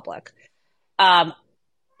out in public. The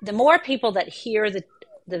more people that hear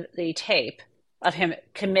the tape, of him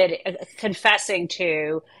confessing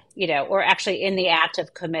to, or actually in the act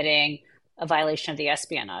of committing a violation of the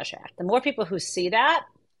Espionage Act. The more people who see that,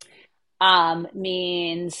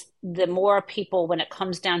 means the more people, when it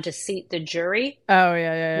comes down to seat the jury. Oh,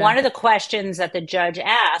 yeah. One of the questions that the judge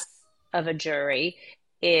asks of a jury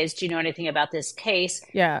is, do you know anything about this case?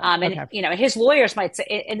 Yeah. And his lawyers might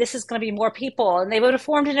say, and this is going to be more people, and they would have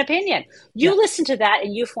formed an opinion. You listen to that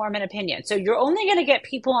and you form an opinion. So you're only going to get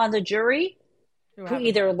people on the jury who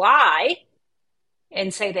either lie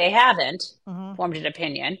and say they haven't formed an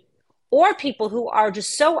opinion, or people who are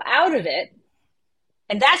just so out of it.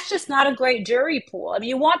 And that's just not a great jury pool. I mean,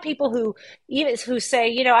 you want people who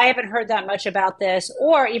say, I haven't heard that much about this,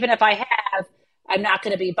 or even if I have, I'm not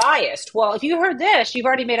going to be biased. Well, if you heard this, you've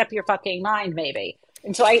already made up your fucking mind, maybe.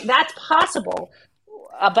 And so that's possible.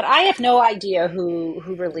 But I have no idea who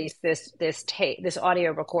released this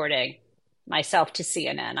audio recording myself to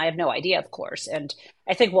CNN. I have no idea, of course. And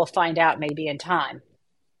I think we'll find out maybe in time.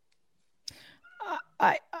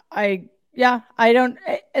 I don't,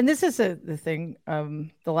 and this is the thing,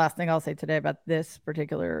 the last thing I'll say today about this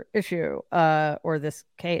particular issue, or this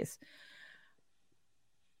case.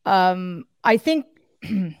 I think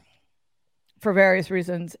for various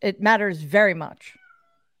reasons, it matters very much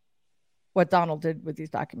what Donald did with these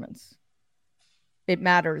documents. It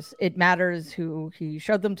matters. It matters who he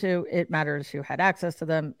showed them to. It matters who had access to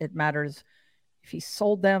them. It matters if he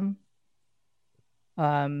sold them.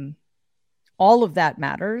 All of that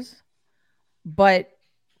matters. But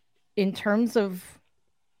in terms of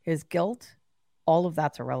his guilt, all of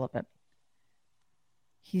that's irrelevant.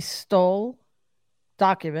 He stole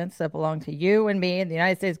documents that belong to you and me and the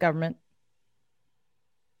United States government.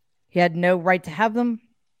 He had no right to have them.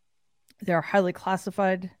 They're highly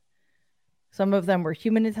classified. Some of them were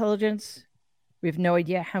human intelligence. We have no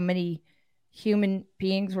idea how many human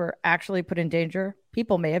beings were actually put in danger.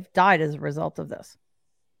 People may have died as a result of this.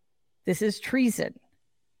 This is treason.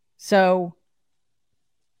 So,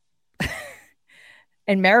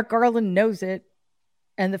 and Merrick Garland knows it.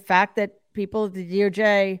 And the fact that people at the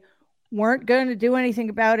DOJ weren't going to do anything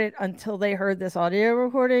about it until they heard this audio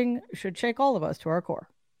recording should shake all of us to our core.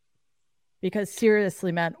 Because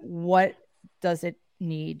seriously, man, what does it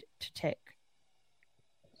need to take?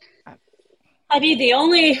 I mean, the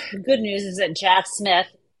only good news is that Jack Smith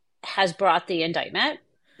has brought the indictment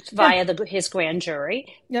via his grand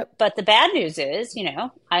jury. Yep. But the bad news is,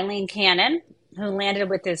 Eileen Cannon, who landed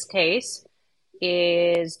with this case,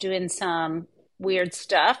 is doing some weird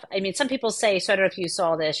stuff. I mean, some people say, so I don't know if you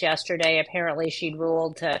saw this yesterday, apparently she'd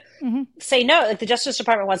ruled to say no. Like the Justice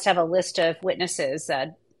Department wants to have a list of witnesses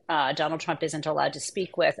that Donald Trump isn't allowed to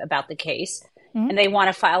speak with about the case. And they want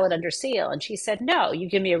to file it under seal. And she said, no, you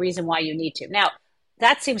give me a reason why you need to. Now,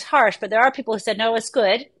 that seems harsh, but there are people who said, no, it's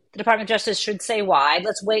good. The Department of Justice should say why.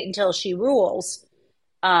 Let's wait until she rules.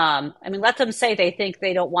 I mean, let them say they think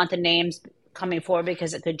they don't want the names coming forward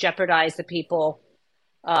because it could jeopardize the people.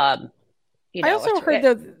 I also heard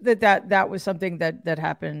that was something that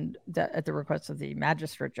happened at the request of the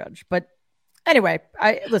magistrate judge. But anyway,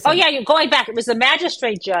 listen. Oh, yeah, you're going back. It was the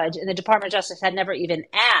magistrate judge, and the Department of Justice had never even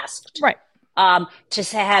asked. Right.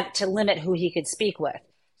 To limit who he could speak with.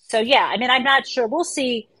 So yeah, I mean, I'm not sure. We'll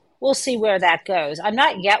see where that goes. I'm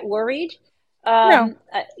not yet worried. No.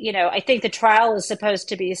 I think the trial is supposed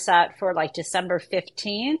to be set for like December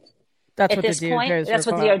 15th. That's at what this the point. DOJ That's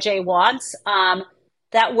what the DOJ wants.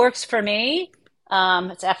 That works for me.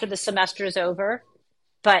 It's after the semester is over,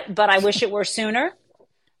 but I wish it were sooner.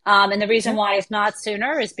 And the reason why it's not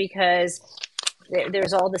sooner is because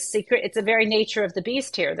there's all the secret. It's the very nature of the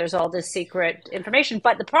beast here. There's all this secret information.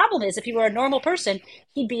 But the problem is, if he were a normal person,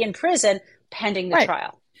 he'd be in prison pending the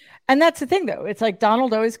trial. And that's the thing, though. It's like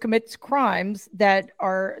Donald always commits crimes that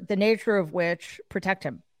are the nature of which protect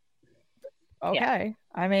him. Okay. Yeah.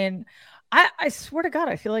 I mean, I swear to God,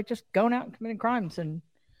 I feel like just going out and committing crimes and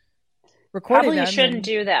recording Probably you shouldn't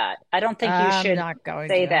do that. I don't think you should not going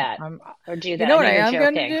say to. that or do that. You know what I am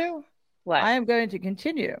going to do? What? I am going to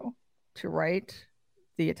continue to write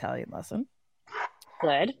the Italian lesson.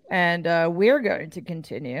 Good. And we're going to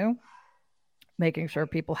continue making sure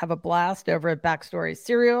people have a blast over at Backstory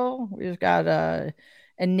Serial. We've got a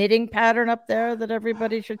knitting pattern up there that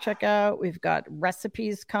everybody should check out. We've got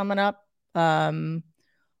recipes coming up.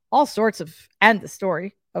 All sorts of, and the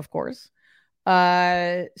story, of course.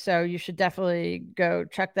 So you should definitely go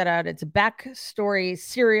check that out. It's Backstory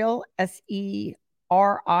Serial, SERIAL.com.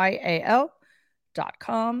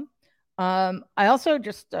 I also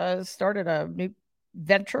just started a new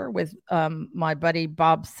venture with my buddy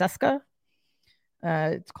Bob Seska.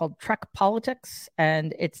 It's called Trek Politics,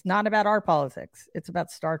 and it's not about our politics. It's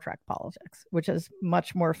about Star Trek politics, which is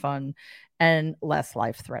much more fun and less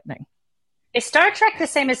life-threatening. Is Star Trek the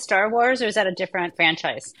same as Star Wars, or is that a different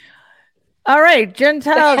franchise? All right,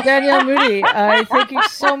 Gentile Danielle Moody, thank you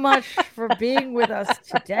so much for being with us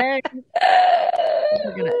today.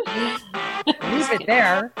 We're going to leave it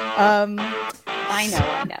there. I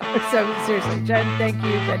know. So seriously, Jen, thank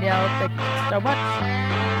you. Danielle, thank you so much.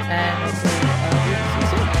 And hopefully,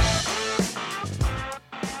 see you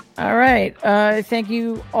soon. All right. Thank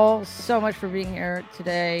you all so much for being here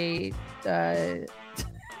today to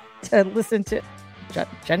listen to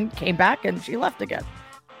Jen came back and she left again.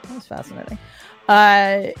 That was fascinating.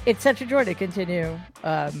 It's such a joy to continue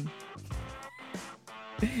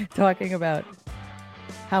talking about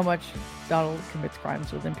how much Donald commits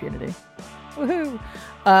crimes with impunity. Woohoo!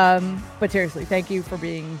 But seriously, thank you for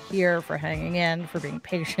being here, for hanging in, for being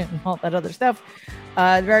patient, and all that other stuff.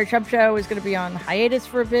 The Very Trump Show is going to be on hiatus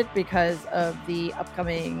for a bit because of the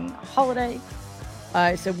upcoming holiday.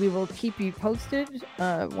 So we will keep you posted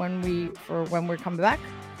when we're coming back.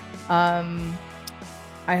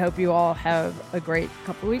 I hope you all have a great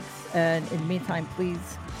couple of weeks. And in the meantime,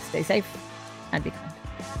 please stay safe and be kind.